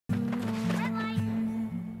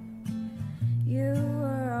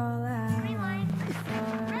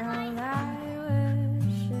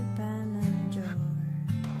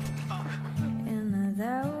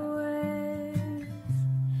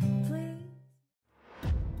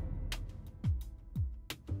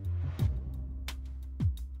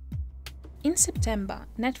In September,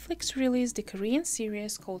 Netflix released a Korean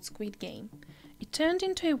series called Squid Game. It turned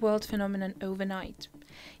into a world phenomenon overnight.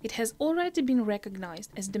 It has already been recognized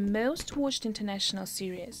as the most watched international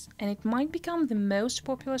series, and it might become the most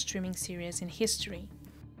popular streaming series in history.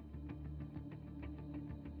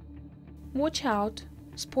 Watch out!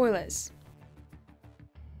 Spoilers!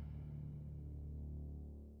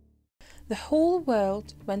 The whole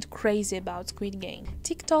world went crazy about Squid Game.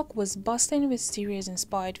 TikTok was bustling with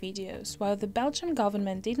series-inspired videos, while the Belgian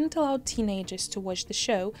government didn't allow teenagers to watch the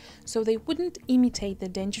show so they wouldn't imitate the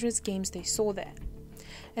dangerous games they saw there.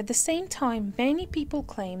 At the same time, many people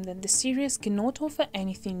claim that the series cannot offer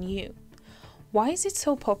anything new. Why is it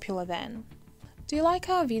so popular then? Do you like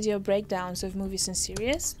our video breakdowns of movies and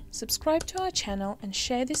series? Subscribe to our channel and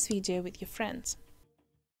share this video with your friends.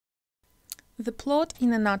 The plot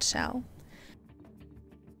in a nutshell.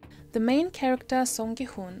 The main character, Song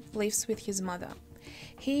Gi-hoon, lives with his mother.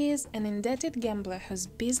 He is an indebted gambler whose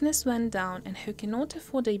business went down and who cannot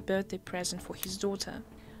afford a birthday present for his daughter.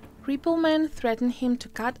 Ripple men threaten him to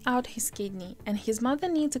cut out his kidney, and his mother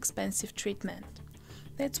needs expensive treatment.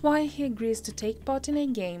 That's why he agrees to take part in a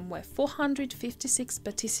game where 456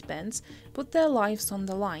 participants put their lives on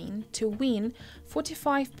the line to win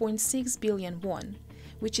 45.6 billion won,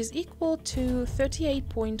 which is equal to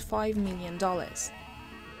 $38.5 million.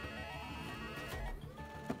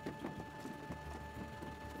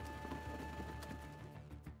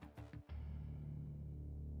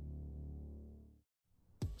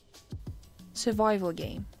 Survival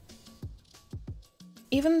game.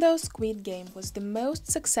 Even though Squid Game was the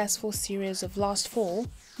most successful series of last fall,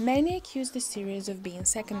 many accuse the series of being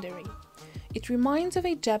secondary. It reminds of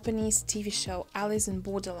a Japanese TV show Alice in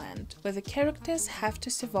Borderland, where the characters have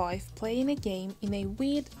to survive playing a game in a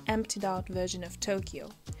weird, emptied-out version of Tokyo,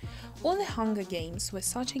 or the Hunger Games, where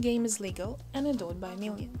such a game is legal and adored by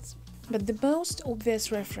millions. But the most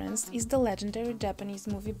obvious reference is the legendary Japanese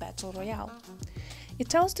movie Battle Royale. It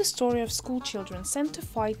tells the story of school children sent to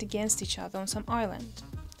fight against each other on some island.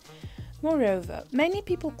 Moreover, many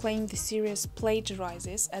people claim the series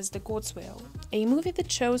plagiarizes As the Gods Will, a movie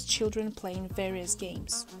that shows children playing various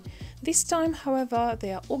games. This time, however,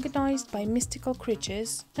 they are organized by mystical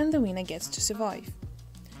creatures and the winner gets to survive.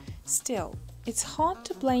 Still, it's hard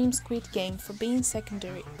to blame Squid Game for being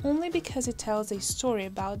secondary only because it tells a story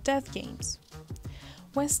about death games.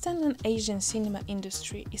 Western and Asian cinema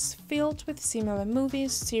industry is filled with similar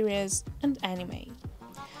movies, series, and anime.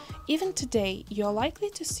 Even today, you are likely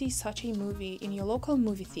to see such a movie in your local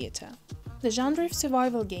movie theater. The genre of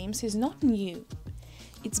survival games is not new.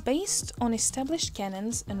 It's based on established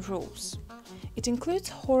canons and rules. It includes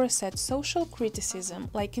horror-set social criticism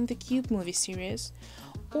like in the Cube movie series,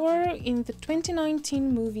 or in the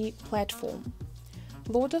 2019 movie Platform.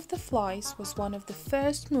 Lord of the Flies was one of the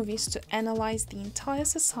first movies to analyze the entire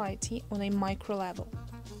society on a micro level.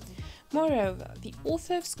 Moreover, the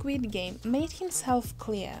author of Squid Game made himself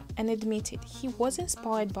clear and admitted he was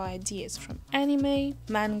inspired by ideas from anime,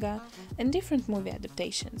 manga, and different movie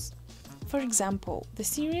adaptations. For example, the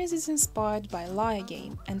series is inspired by Liar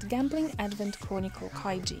Game and Gambling Advent Chronicle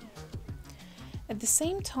Kaiji. At the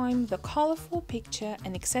same time, the colourful picture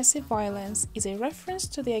and excessive violence is a reference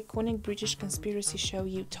to the iconic British conspiracy show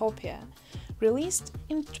Utopia, released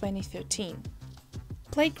in 2013.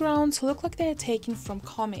 Playgrounds look like they are taken from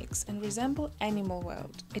comics and resemble Animal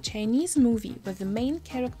World, a Chinese movie where the main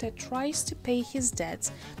character tries to pay his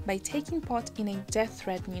debts by taking part in a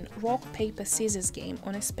death-threatening rock-paper-scissors game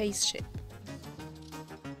on a spaceship.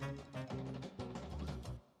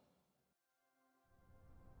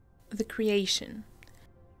 The creation.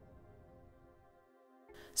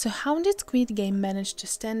 So how did Squid Game manage to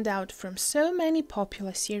stand out from so many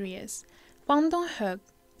popular series? Hwang Dong-hyuk,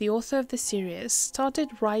 the author of the series,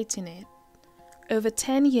 started writing it over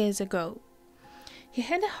 10 years ago. He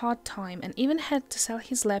had a hard time and even had to sell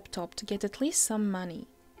his laptop to get at least some money.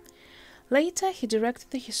 Later, he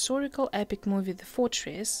directed the historical epic movie The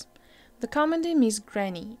Fortress, the comedy Miss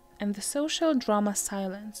Granny, and the social drama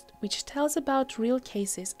Silenced, which tells about real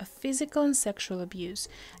cases of physical and sexual abuse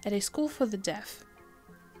at a school for the deaf.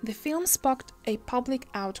 The film sparked a public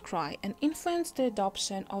outcry and influenced the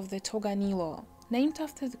adoption of the Togani law, named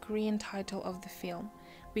after the Korean title of the film,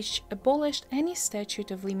 which abolished any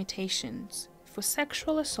statute of limitations for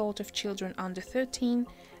sexual assault of children under 13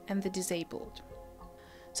 and the disabled.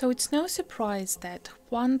 So it's no surprise that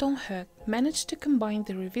Hwang Dong-hyuk managed to combine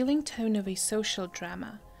the revealing tone of a social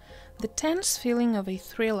drama, the tense feeling of a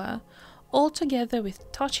thriller, all together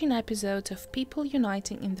with touching episodes of people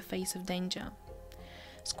uniting in the face of danger.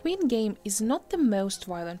 Squid Game is not the most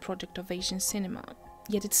violent project of Asian cinema.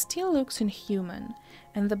 yet it still looks inhuman,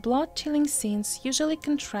 and the blood-chilling scenes usually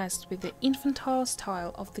contrast with the infantile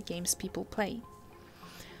style of the games people play.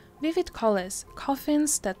 Vivid colors,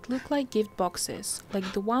 coffins that look like gift boxes,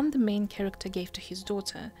 like the one the main character gave to his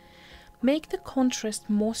daughter, make the contrast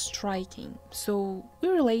more striking, so we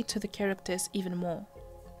relate to the characters even more.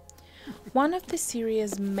 One of the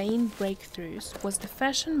series' main breakthroughs was the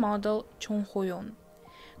fashion model Chung Ho-yeon,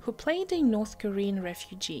 who played a North Korean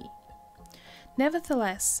refugee.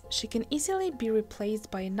 Nevertheless, she can easily be replaced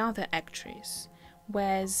by another actress,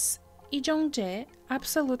 whereas Lee Jong-jae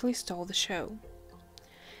absolutely stole the show.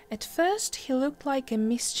 At first, he looked like a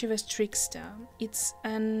mischievous trickster. It's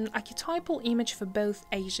an archetypal image for both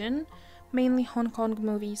Asian, mainly Hong Kong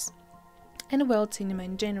movies, and world cinema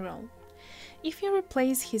in general. If you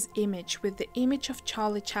replace his image with the image of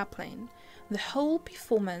Charlie Chaplin, the whole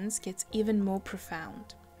performance gets even more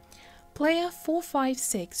profound. Player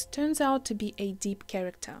 456 turns out to be a deep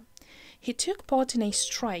character. He took part in a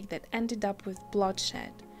strike that ended up with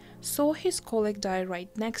bloodshed, saw his colleague die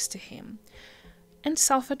right next to him, and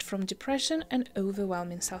suffered from depression and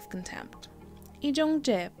overwhelming self-contempt. Lee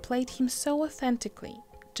Jong-jae played him so authentically.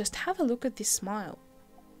 Just have a look at this smile.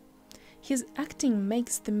 His acting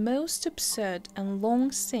makes the most absurd and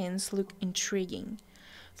long scenes look intriguing.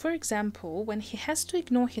 For example, when he has to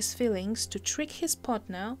ignore his feelings to trick his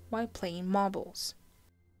partner while playing marbles.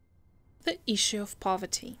 The issue of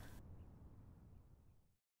poverty.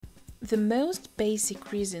 The most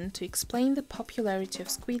basic reason to explain the popularity of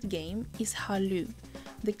Squid Game is Hallyu,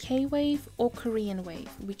 the K-wave or Korean wave,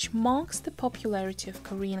 which marks the popularity of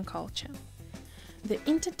Korean culture. The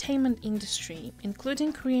entertainment industry,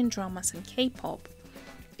 including Korean dramas and K-pop,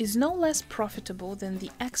 is no less profitable than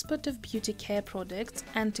the export of beauty care products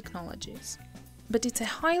and technologies. But it's a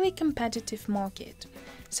highly competitive market.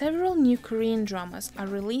 Several new Korean dramas are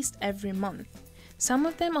released every month. Some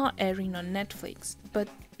of them are airing on Netflix, but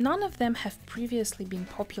none of them have previously been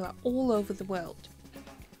popular all over the world.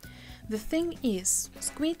 The thing is,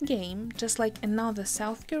 Squid Game, just like another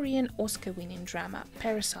South Korean Oscar-winning drama,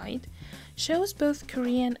 Parasite, shows both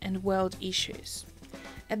Korean and world issues.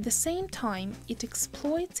 At the same time, it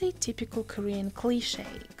exploits a typical Korean cliché,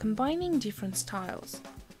 combining different styles.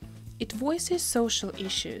 It voices social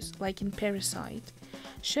issues, like in Parasite,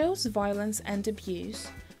 shows violence and abuse,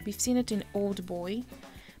 we've seen it in Old Boy,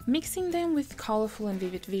 mixing them with colorful and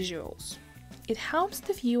vivid visuals. It helps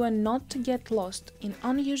the viewer not to get lost in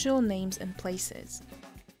unusual names and places.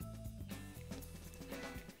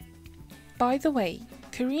 By the way,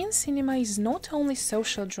 Korean cinema is not only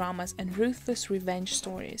social dramas and ruthless revenge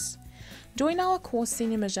stories. Join our core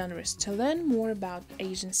cinema genres to learn more about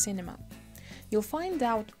Asian cinema. You'll find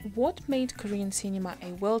out what made Korean cinema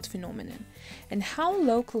a world phenomenon and how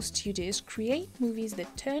local studios create movies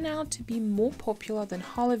that turn out to be more popular than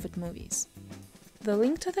Hollywood movies. The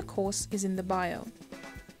link to the course is in the bio.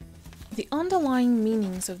 The underlying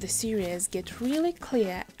meanings of the series get really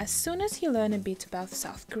clear as soon as you learn a bit about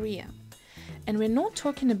South Korea. And we're not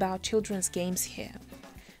talking about children's games here.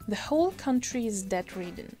 The whole country is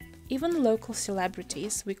debt-ridden. Even local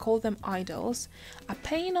celebrities, we call them idols, are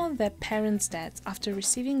paying off their parents' debts after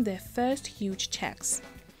receiving their first huge checks.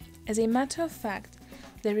 As a matter of fact,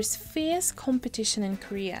 there is fierce competition in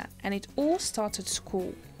Korea, and it all starts at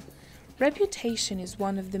school. Reputation is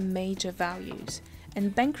one of the major values,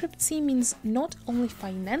 and bankruptcy means not only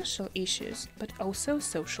financial issues, but also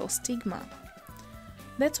social stigma.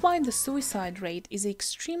 That's why the suicide rate is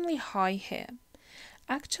extremely high here.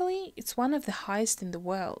 Actually, it's one of the highest in the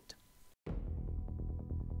world.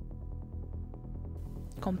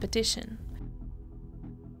 Competition.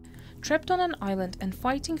 Trapped on an island and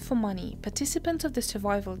fighting for money, participants of the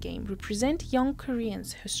survival game represent young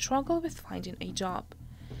Koreans who struggle with finding a job.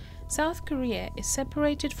 South Korea is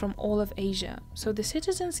separated from all of Asia, so the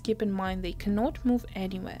citizens keep in mind they cannot move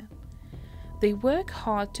anywhere. They work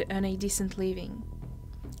hard to earn a decent living.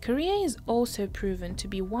 Korea is also proven to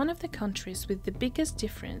be one of the countries with the biggest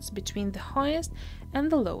difference between the highest and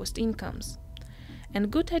the lowest incomes. And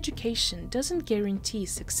good education doesn't guarantee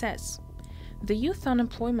success. The youth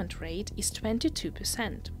unemployment rate is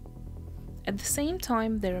 22%. At the same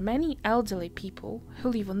time, there are many elderly people who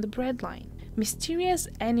live on the breadline. Mysterious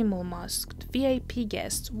animal-masked VIP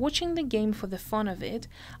guests watching the game for the fun of it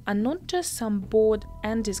are not just some bored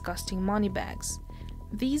and disgusting moneybags.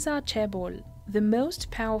 These are chaebol, the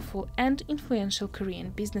most powerful and influential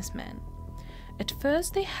Korean businessmen. At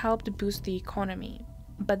first they helped boost the economy,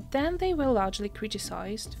 but then they were largely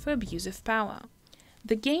criticized for abuse of power.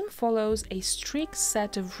 The game follows a strict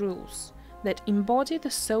set of rules that embody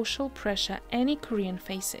the social pressure any Korean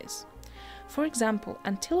faces. For example,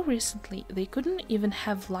 until recently they couldn't even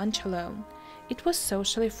have lunch alone. It was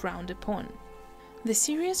socially frowned upon. The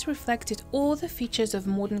series reflected all the features of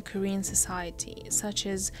modern Korean society, such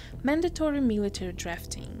as mandatory military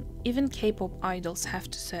drafting, even K-pop idols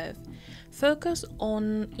have to serve. Focus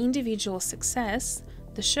on individual success,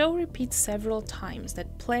 the show repeats several times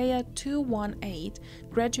that player 218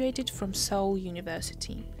 graduated from Seoul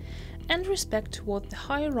University, and respect toward the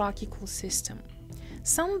hierarchical system.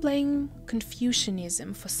 Some blame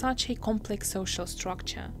Confucianism for such a complex social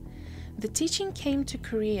structure. The teaching came to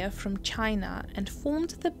Korea from China and formed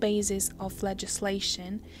the basis of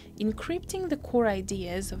legislation, encrypting the core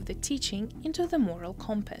ideas of the teaching into the moral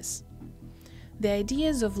compass. The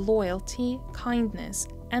ideas of loyalty, kindness,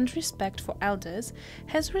 and respect for elders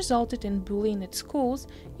has resulted in bullying at schools,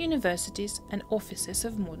 universities, and offices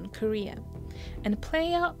of modern Korea. And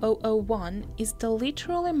player 001 is the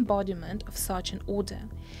literal embodiment of such an order.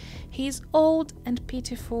 He is old and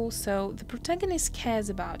pitiful, so the protagonist cares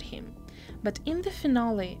about him. But in the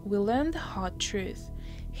finale, we learn the hard truth.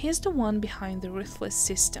 He's the one behind the ruthless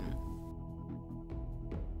system.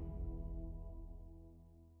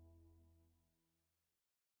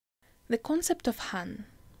 The concept of Han.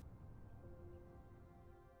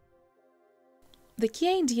 The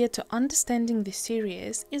key idea to understanding the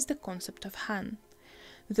series is the concept of Han.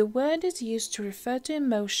 The word is used to refer to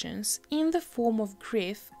emotions in the form of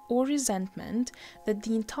grief or resentment that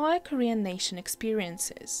the entire Korean nation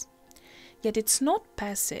experiences. Yet it's not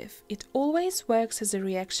passive, it always works as a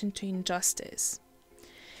reaction to injustice.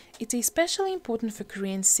 It's especially important for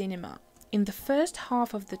Korean cinema. In the first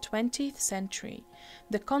half of the 20th century,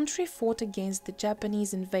 the country fought against the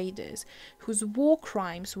Japanese invaders, whose war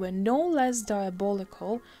crimes were no less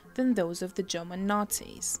diabolical than those of the German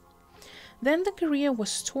Nazis. Then the Korea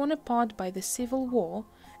was torn apart by the Civil War,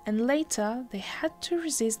 and later they had to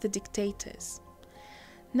resist the dictators.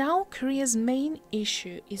 Now Korea's main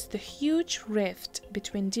issue is the huge rift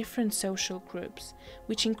between different social groups,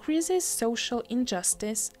 which increases social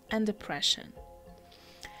injustice and oppression.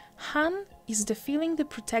 Han is the feeling the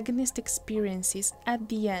protagonist experiences at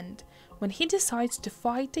the end when he decides to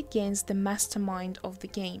fight against the mastermind of the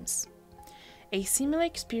games. A similar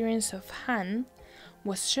experience of Han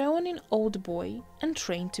was shown in Old Boy and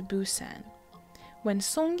Train to Busan. When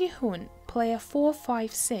Song Gi-hoon, player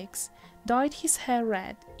 456, dyed his hair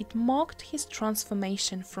red, it marked his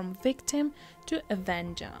transformation from victim to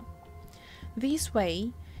avenger. This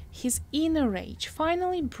way, his inner rage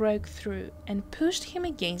finally broke through and pushed him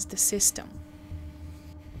against the system.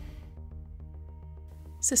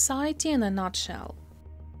 Society in a nutshell.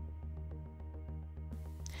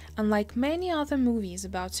 Unlike many other movies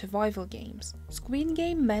about survival games, Squid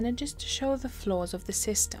Game manages to show the flaws of the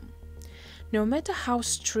system. No matter how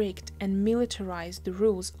strict and militarized the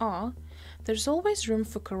rules are, there's always room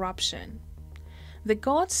for corruption. The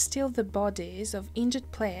gods steal the bodies of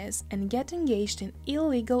injured players and get engaged in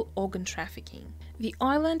illegal organ trafficking. The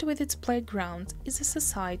island with its playgrounds is a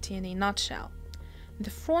society in a nutshell.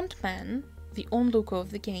 The frontman, the onlooker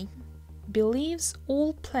of the game, believes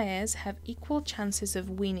all players have equal chances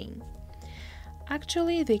of winning.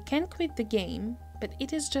 Actually, they can quit the game, but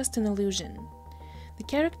it is just an illusion. The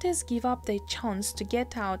characters give up their chance to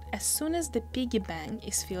get out as soon as the piggy bank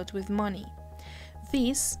is filled with money.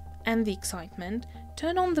 This, and the excitement,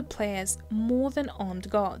 turn on the players more than armed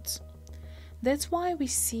gods. That's why we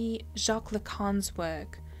see Jacques Lacan's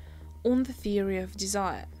work on the theory of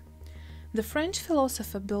desire. The French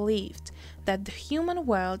philosopher believed that the human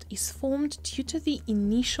world is formed due to the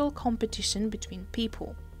initial competition between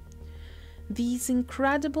people. These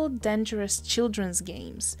incredible, dangerous children's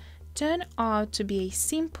games turn out to be a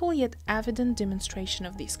simple yet evident demonstration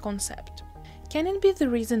of this concept. Can it be the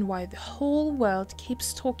reason why the whole world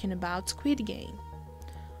keeps talking about Squid Game?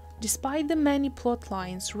 Despite the many plot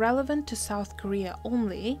lines relevant to South Korea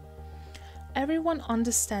only, everyone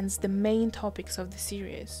understands the main topics of the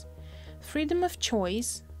series: freedom of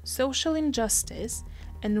choice, social injustice,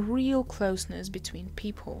 and real closeness between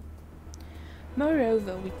people.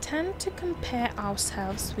 Moreover, we tend to compare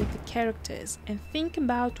ourselves with the characters and think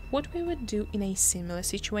about what we would do in a similar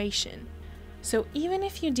situation. So even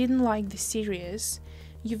if you didn't like the series,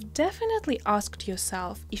 you've definitely asked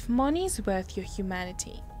yourself if money is worth your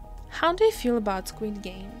humanity. How do you feel about Squid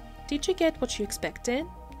Game? Did you get what you expected?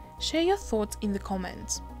 Share your thoughts in the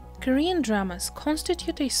comments. Korean dramas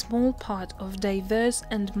constitute a small part of diverse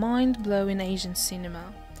and mind-blowing Asian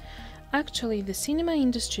cinema. Actually, the cinema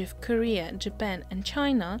industry of Korea, Japan, and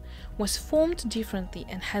China was formed differently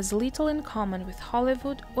and has little in common with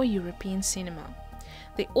Hollywood or European cinema.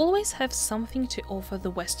 They always have something to offer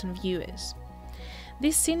the Western viewers.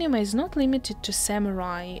 This cinema is not limited to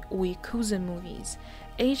samurai or yakuza movies.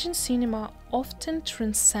 Asian cinema often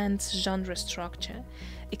transcends genre structure,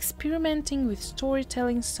 experimenting with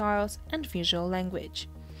storytelling styles and visual language.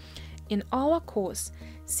 In our course,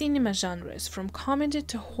 Cinema Genres from Comedy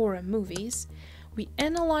to Horror Movies, we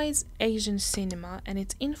analyze Asian cinema and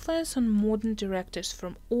its influence on modern directors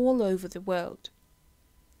from all over the world.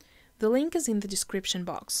 The link is in the description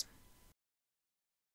box.